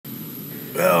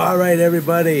Well, all right,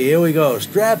 everybody, here we go.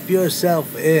 Strap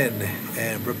yourself in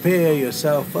and prepare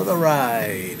yourself for the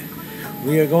ride.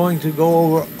 We are going to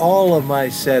go over all of my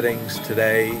settings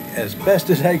today as best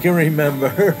as I can remember,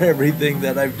 everything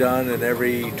that I've done and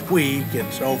every tweak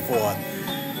and so forth.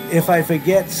 If I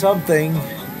forget something,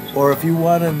 or if you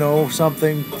want to know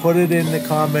something, put it in the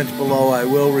comments below. I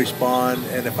will respond,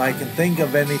 and if I can think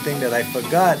of anything that I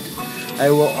forgot, I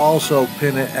will also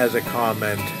pin it as a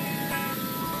comment.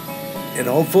 And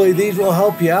hopefully these will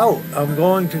help you out. I'm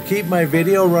going to keep my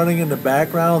video running in the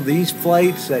background. These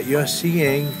flights that you're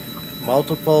seeing,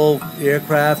 multiple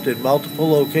aircraft in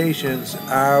multiple locations,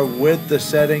 are with the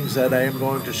settings that I am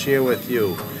going to share with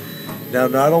you. Now,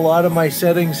 not a lot of my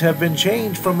settings have been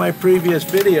changed from my previous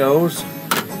videos,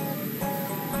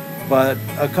 but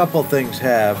a couple things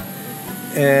have.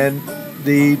 And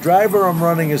the driver I'm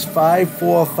running is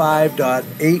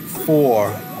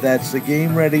 545.84. That's the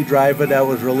game ready driver that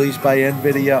was released by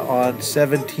Nvidia on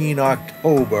 17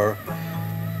 October.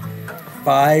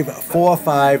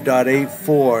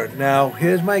 545.84. Now,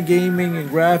 here's my gaming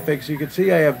and graphics. You can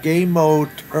see I have game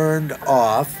mode turned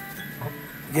off.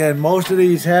 Again, most of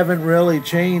these haven't really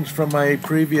changed from my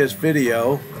previous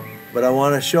video, but I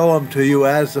want to show them to you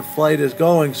as the flight is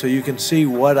going so you can see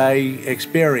what I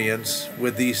experience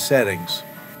with these settings.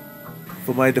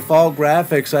 For my default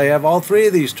graphics, I have all three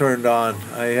of these turned on.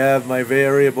 I have my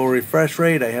variable refresh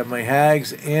rate, I have my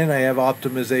HAGs, and I have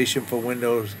optimization for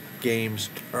Windows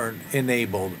games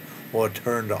enabled or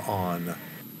turned on.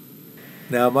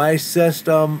 Now, my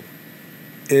system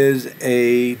is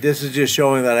this is just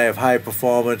showing that I have high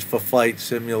performance for Flight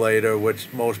Simulator,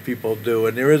 which most people do.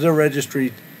 And there is a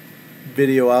registry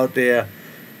video out there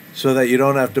so that you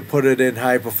don't have to put it in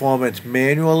high performance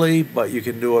manually, but you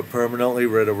can do it permanently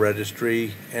with a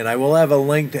registry. And I will have a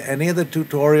link to any of the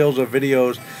tutorials or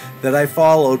videos that I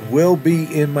followed will be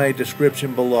in my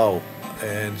description below.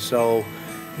 And so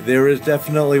there is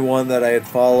definitely one that I had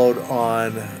followed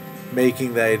on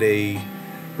making that a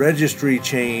registry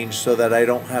change so that I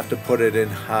don't have to put it in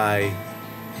high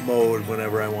mode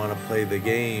whenever I want to play the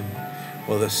game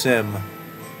or the sim.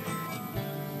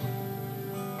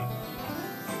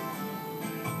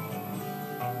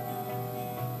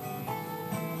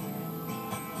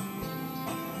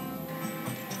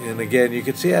 And again, you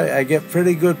can see I get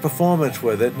pretty good performance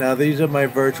with it. Now, these are my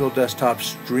virtual desktop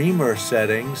streamer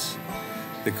settings.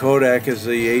 The codec is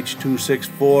the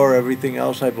H.264. Everything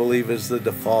else, I believe, is the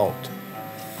default.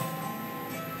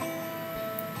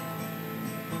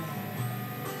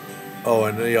 Oh,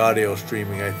 and the audio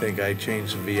streaming, I think I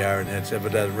changed the VR and headset,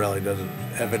 but that really doesn't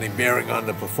have any bearing on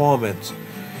the performance.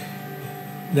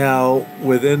 Now,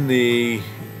 within the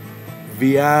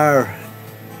VR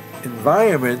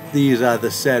environment, these are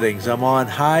the settings. I'm on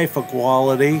high for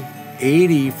quality,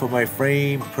 80 for my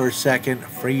frame per second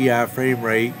VR frame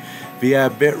rate, VR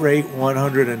bitrate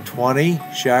 120,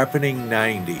 sharpening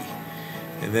 90.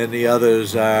 And then the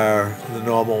others are the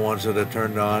normal ones that are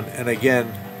turned on. And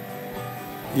again,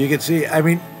 you can see, I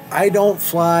mean, I don't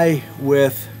fly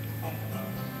with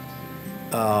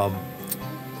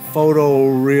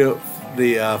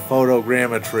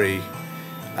photogrammetry.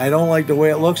 I don't like the way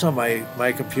it looks on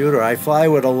my computer. I fly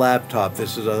with a laptop.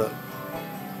 This is a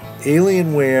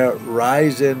Alienware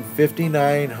Ryzen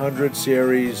 5900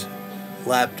 series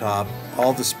laptop.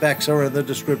 All the specs are in the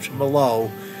description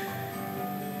below.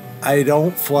 I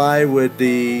don't fly with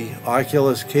the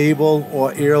Oculus cable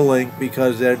or Airlink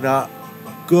because they're not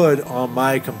good on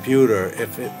my computer.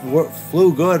 If it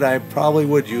flew good, I probably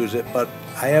would use it, but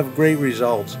I have great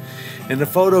results. And the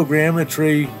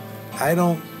photogrammetry, I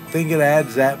don't think it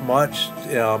adds that much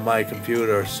on my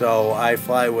computer, so I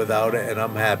fly without it, and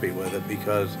I'm happy with it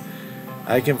because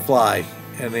I can fly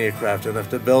in the aircraft. And if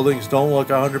the buildings don't look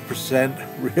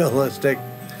 100% realistic,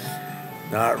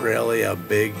 not really a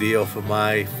big deal for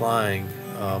my flying.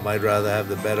 I'd rather have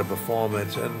the better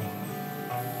performance, and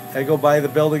I go by the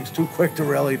buildings too quick to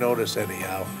really notice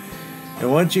anyhow. And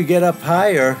once you get up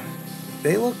higher,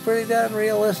 they look pretty darn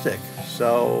realistic.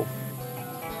 So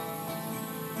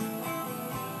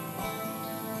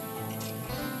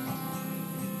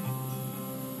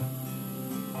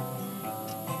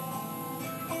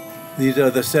these are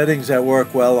the settings that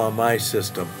work well on my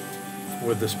system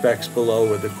with the specs below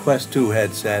with the Quest 2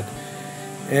 headset.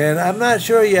 And I'm not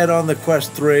sure yet on the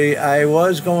Quest 3. I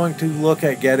was going to look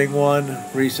at getting one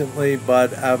recently,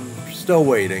 but I'm still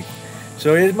waiting.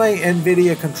 So here's my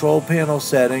Nvidia control panel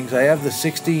settings. I have the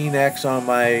 16X on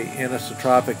my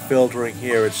anisotropic filtering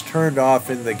here. It's turned off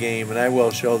in the game, and I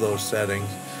will show those settings.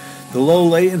 The low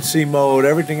latency mode,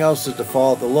 everything else is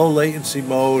default. The low latency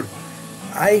mode,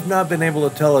 I've not been able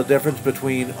to tell the difference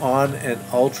between on and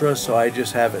ultra, so I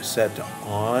just have it set to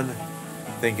on,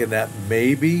 thinking that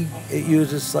maybe it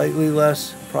uses slightly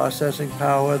less processing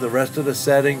power. The rest of the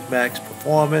settings, max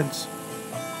performance,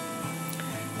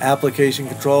 application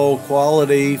control,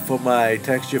 quality for my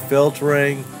texture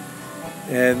filtering,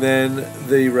 and then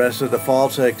the rest of the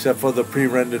defaults except for the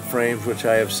pre-rendered frames, which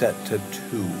I have set to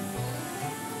 2.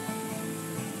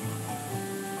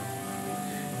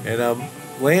 And I'm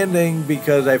landing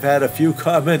because I've had a few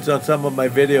comments on some of my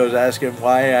videos asking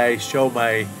why I show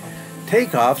my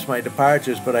takeoffs, my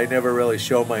departures, but I never really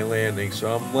show my landings.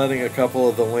 So I'm letting a couple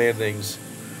of the landings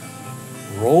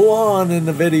roll on in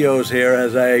the videos here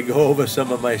as I go over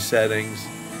some of my settings.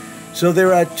 So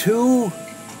there are 2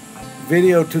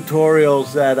 video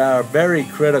tutorials that are very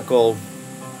critical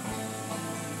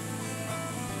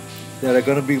that are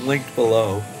going to be linked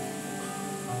below.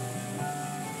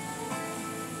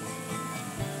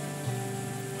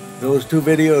 Those 2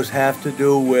 videos have to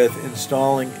do with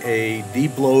installing a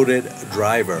de-bloated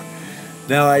driver.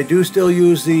 Now, I do still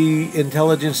use the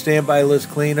Intelligent Standby List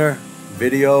Cleaner.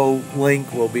 Video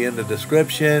link will be in the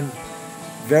description.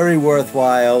 Very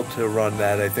worthwhile to run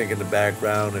that, I think, in the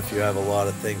background if you have a lot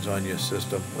of things on your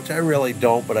system, which I really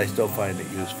don't, but I still find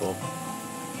it useful.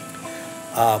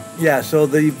 Yeah, so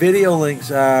the video links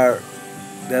that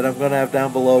I'm going to have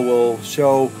down below will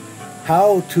show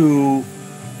how to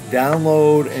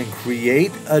download and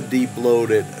create a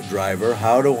de-bloated driver,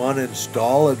 how to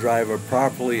uninstall a driver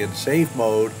properly in safe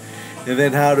mode, and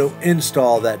then how to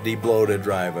install that de-bloated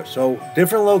driver. So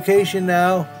different location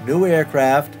now, new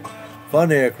aircraft,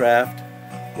 fun aircraft,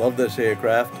 love this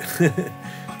aircraft.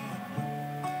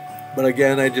 But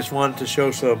again, I just wanted to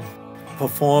show some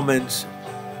performance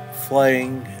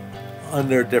flying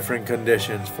under different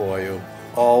conditions for you,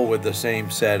 all with the same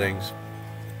settings.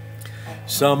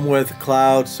 Some with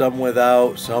cloud, some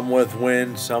without, some with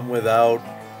wind, some without.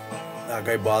 Not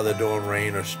gonna bother doing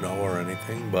rain or snow or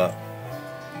anything, but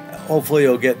hopefully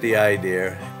you'll get the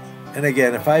idea. And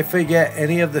again, if I forget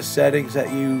any of the settings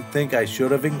that you think I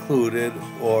should have included,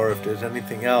 or if there's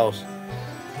anything else,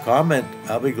 comment.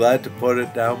 I'll be glad to put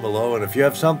it down below. And if you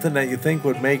have something that you think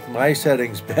would make my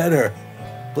settings better,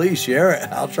 please share it.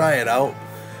 I'll try it out.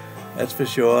 That's for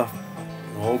sure.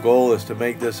 The whole goal is to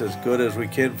make this as good as we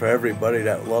can for everybody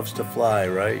that loves to fly,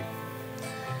 right?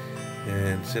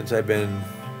 And since I've been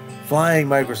flying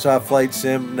Microsoft Flight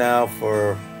Sim now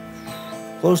for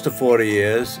close to 40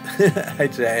 years,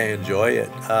 I'd say I enjoy it.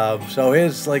 So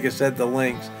here's, like I said, the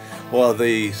links, well,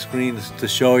 the screens to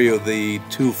show you the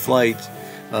 2 flight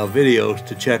videos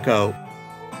to check out.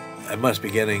 I must be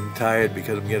getting tired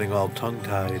because I'm getting all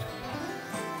tongue-tied.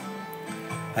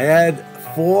 I had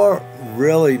 4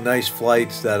 really nice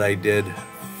flights that I did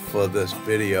for this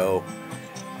video,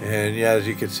 and yeah, as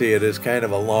you can see, it is kind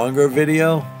of a longer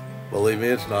video. Believe me,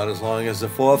 it's not as long as the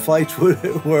 4 flights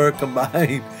were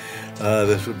combined.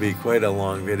 This would be quite a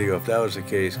long video if that was the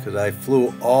case, because I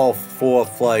flew all 4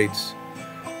 flights.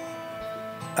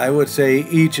 I would say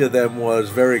each of them was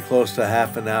very close to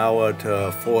half an hour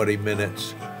to 40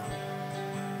 minutes.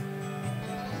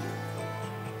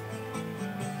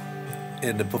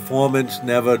 And the performance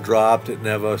never dropped, it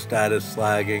never started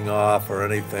slagging off or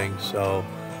anything, so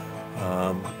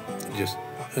just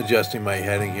adjusting my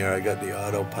heading here. I got the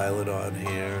autopilot on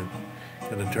here, and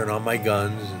gonna turn on my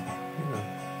guns,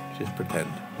 and just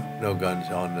pretend no guns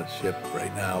on the ship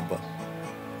right now, but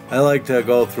I like to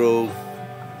go through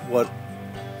what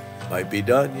might be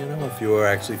done, if you were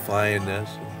actually flying this.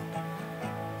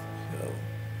 So,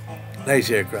 nice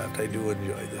aircraft. I do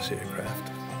enjoy this aircraft.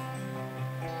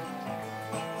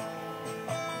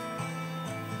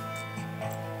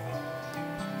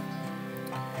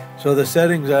 So the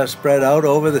settings are spread out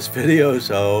over this video,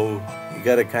 so you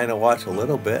got to kind of watch a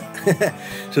little bit.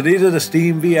 So these are the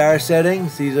SteamVR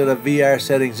settings. These are the VR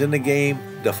settings in the game.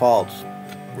 Defaults,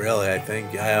 really, I think.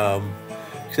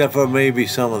 Except for maybe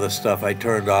some of the stuff I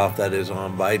turned off that is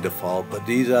on by default. But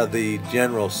these are the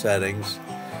general settings.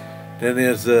 Then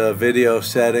there's the video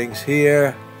settings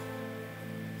here.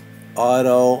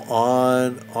 Auto,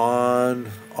 on,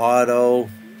 auto.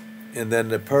 And then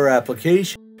the per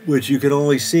application, which you can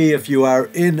only see if you are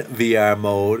in VR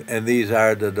mode, and these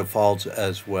are the defaults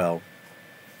as well.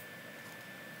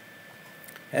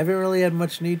 Haven't really had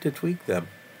much need to tweak them.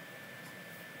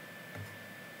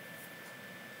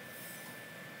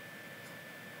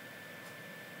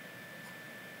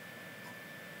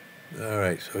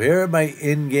 Alright, so here are my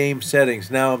in-game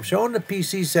settings. Now I'm showing the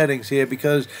PC settings here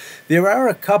because there are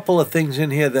a couple of things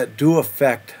in here that do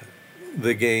affect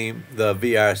the game, the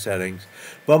VR settings.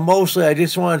 But mostly I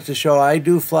just wanted to show I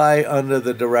do fly under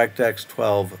the DirectX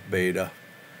 12 beta.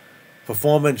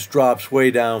 performance drops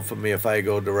way down for me if I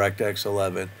go DirectX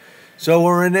 11. So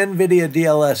we're in Nvidia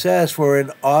DLSS, we're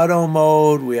in auto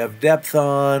mode, we have depth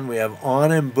on, we have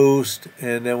on and boost,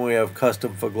 and then we have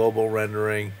custom for global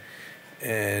rendering.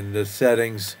 And the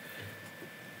settings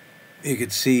you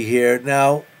can see here.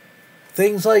 Now,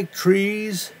 things like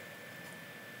trees,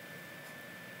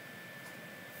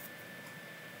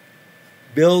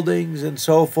 buildings, and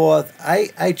so forth,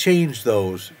 I change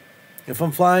those. If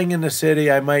I'm flying in the city,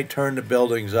 I might turn the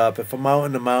buildings up. If I'm out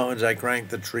in the mountains, I crank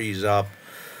the trees up.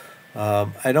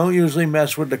 I don't usually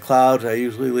mess with the clouds. I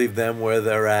usually leave them where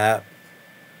they're at.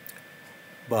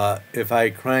 But if I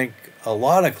crank a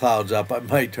lot of clouds up, I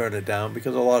might turn it down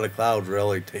because a lot of clouds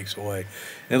really takes away.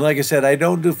 And like I said, I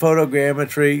don't do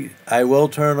photogrammetry. I will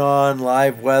turn on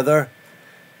live weather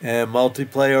and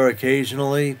multiplayer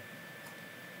occasionally,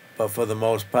 but for the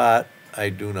most part, I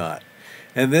do not.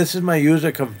 And this is my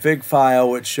user config file,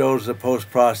 which shows the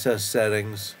post-process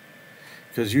settings.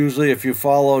 Because usually if you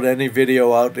followed any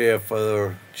video out there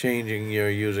for changing your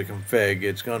user config,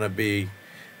 it's going to be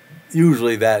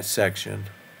usually that section.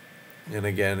 And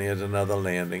again, here's another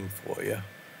landing for you.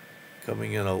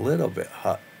 Coming in a little bit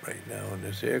hot right now in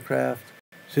this aircraft.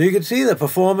 So you can see the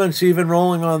performance even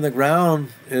rolling on the ground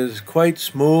is quite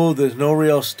smooth. There's no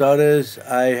real stutters.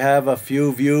 I have a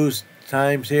few views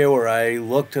times here where I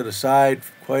look to the side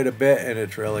quite a bit and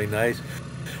it's really nice.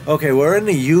 Okay, we're in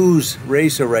the Use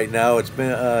Racer right now. It's been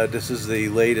this is the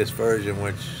latest version,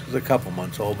 which is a couple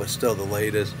months old, but still the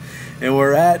latest. And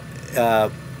we're at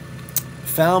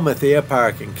Falmouth Air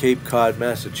Park in Cape Cod,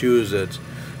 Massachusetts,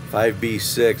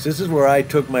 5B6. This is where I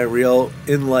took my real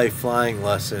in-life flying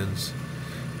lessons.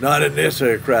 Not in this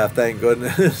aircraft, thank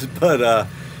goodness, but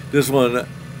this one,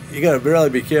 you gotta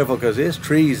really be careful because there's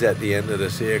trees at the end of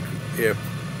this air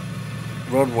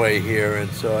runway here,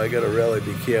 and so I gotta really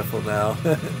be careful now.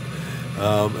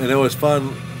 And it was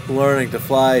fun learning to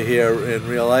fly here in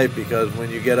real life because when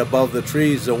you get above the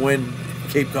trees, the wind,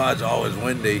 Cape Cod's always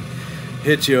windy,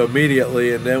 hits you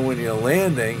immediately, and then when you're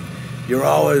landing, you're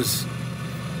always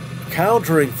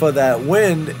countering for that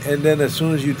wind, and then as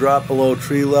soon as you drop below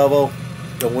tree level,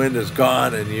 the wind is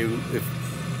gone, and you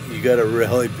gotta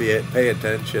really pay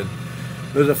attention.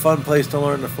 It was a fun place to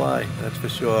learn to fly, that's for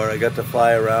sure. I got to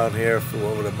fly around here, flew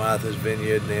over to Martha's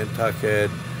Vineyard, Nantucket,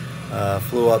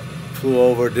 flew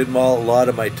over, did a lot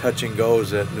of my touch and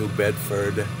goes at New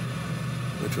Bedford,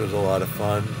 which was a lot of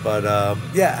fun. But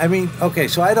yeah, I mean, okay,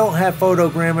 so I don't have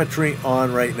photogrammetry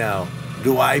on right now.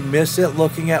 Do I miss it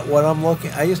looking at what I'm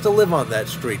looking? I used to live on that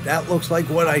street. That looks like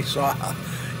what I saw.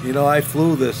 You know, I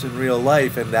flew this in real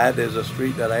life, and that is a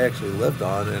street that I actually lived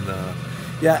on. And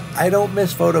yeah, I don't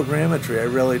miss photogrammetry. I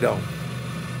really don't.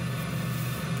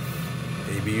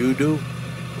 Maybe you do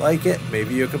like it.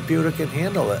 Maybe your computer can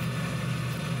handle it.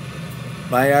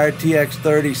 My RTX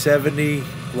 3070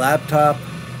 laptop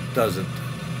doesn't.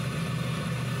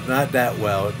 Not that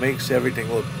well. It makes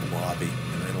everything look blobby,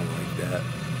 and I don't like that.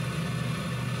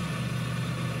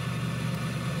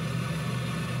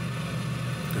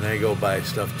 And I go by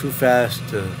stuff too fast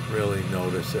to really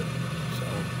notice it.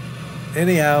 So,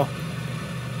 anyhow,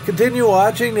 continue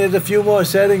watching. There's a few more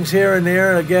settings here and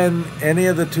there. Again, any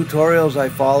of the tutorials I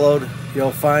followed,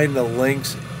 you'll find the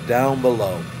links down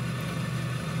below.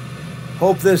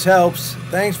 Hope this helps.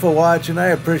 Thanks for watching. I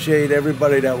appreciate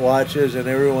everybody that watches and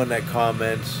everyone that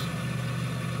comments.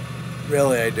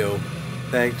 Really, I do.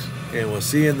 Thanks, and we'll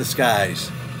see you in the skies.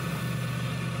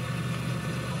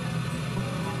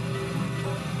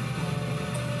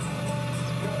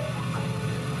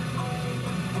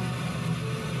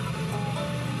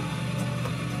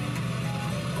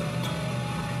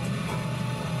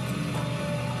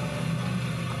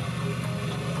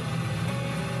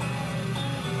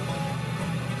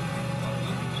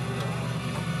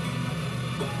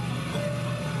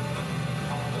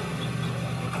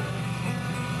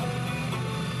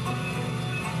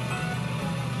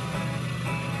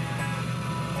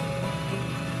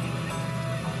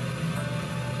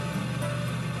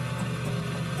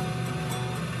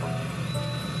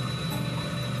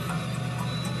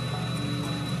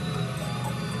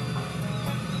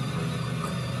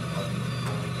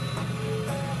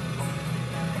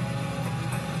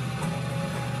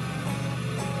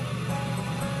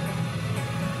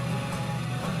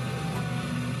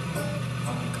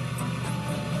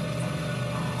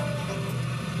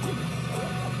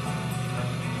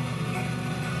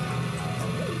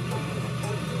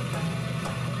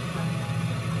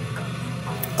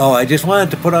 Oh, I just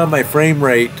wanted to put on my frame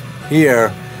rate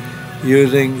here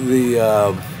using the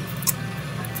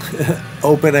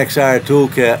OpenXR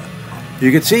toolkit.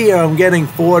 You can see here I'm getting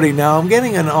 40. Now I'm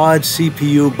getting an odd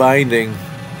CPU binding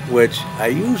which I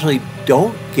usually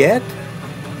don't get,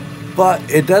 but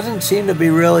it doesn't seem to be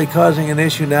really causing an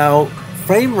issue now.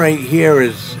 Frame rate here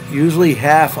is usually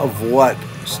half of what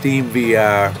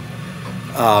SteamVR,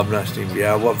 not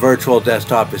SteamVR, what Virtual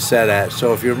Desktop is set at.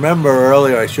 So if you remember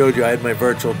earlier, I showed you I had my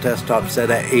Virtual Desktop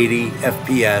set at 80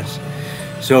 FPS.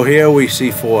 So here we see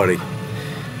 40.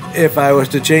 If I was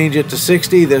to change it to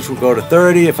 60, this would go to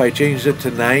 30. If I changed it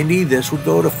to 90, this would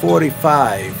go to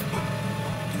 45.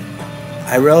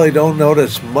 I really don't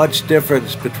notice much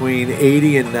difference between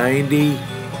 80 and 90,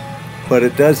 but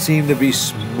it does seem to be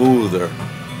smoother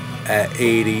at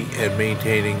 80 and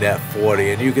maintaining that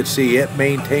 40. And you can see it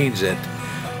maintains it.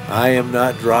 I am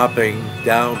not dropping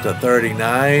down to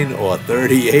 39 or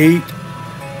 38.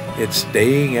 It's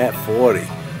staying at 40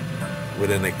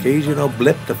 with an occasional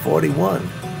blip to 41.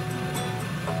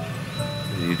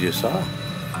 As you just saw.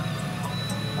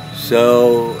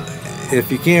 So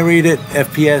if you can't read it,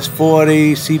 FPS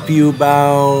 40, CPU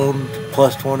bound,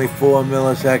 plus 24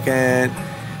 millisecond,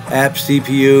 app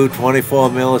CPU 24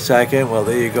 millisecond. Well,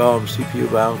 there you go. I'm CPU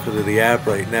bound because of the app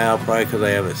right now, probably because I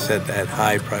haven't set that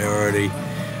high priority.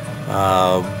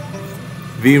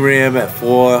 VRAM at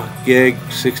 4 gig,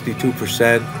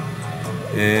 62%,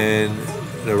 and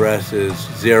the rest is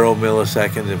 0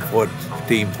 milliseconds and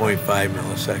 14.5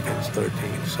 milliseconds, 13.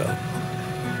 So,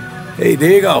 hey,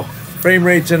 there you go. Frame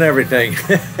rates and everything.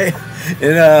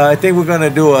 And I think we're going to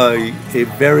do a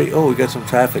very... Oh, we got some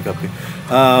traffic up here.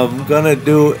 I'm going to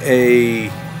do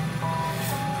a...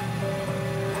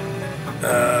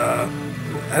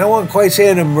 I don't want to quite say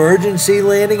an emergency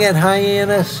landing at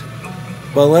Hyannis,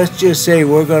 but let's just say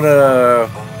we're going to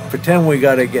pretend we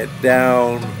got to get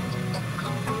down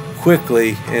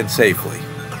quickly and safely.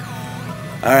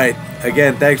 All right.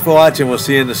 Again, thanks for watching. We'll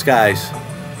see you in the skies.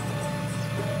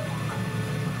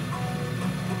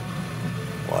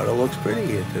 Water looks pretty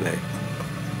here today.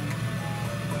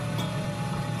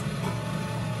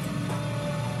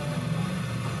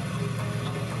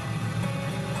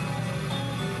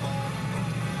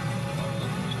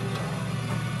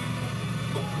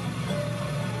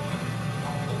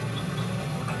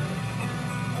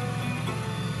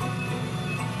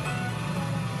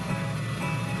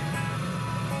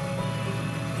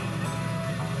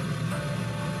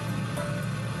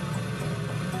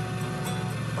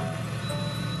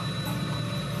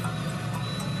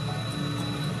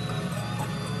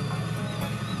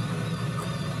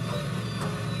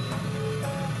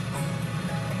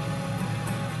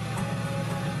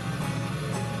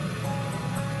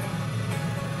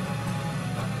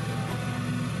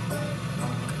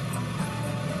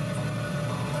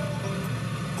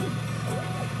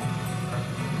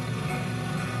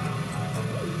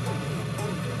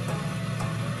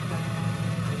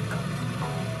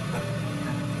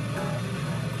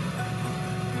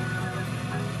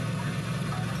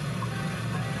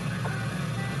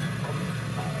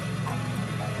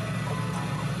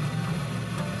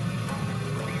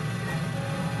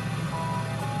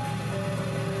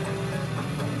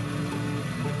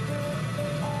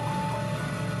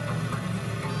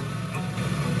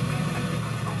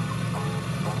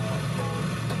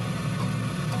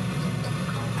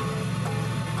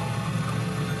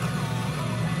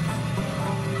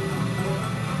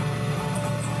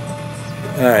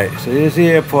 Alright, so here's the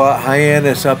airport.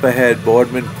 Hyannis up ahead.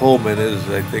 Boardman Pullman is,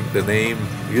 I think, the name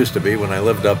used to be when I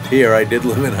lived up here. I did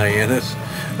live in Hyannis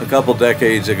a couple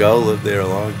decades ago. Lived there a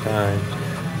long time.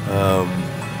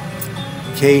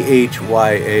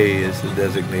 KHYA is the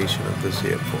designation of this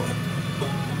airport.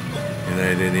 And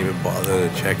I didn't even bother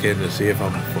to check in to see if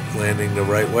I'm landing the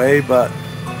right way, but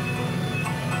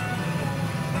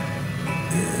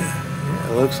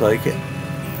yeah, it looks like it.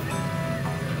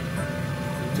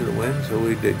 To the wind, so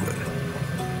we did good.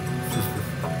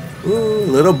 Ooh,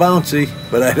 a little bouncy,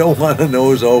 but I don't want to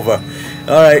nose over.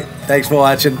 All right, thanks for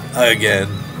watching again.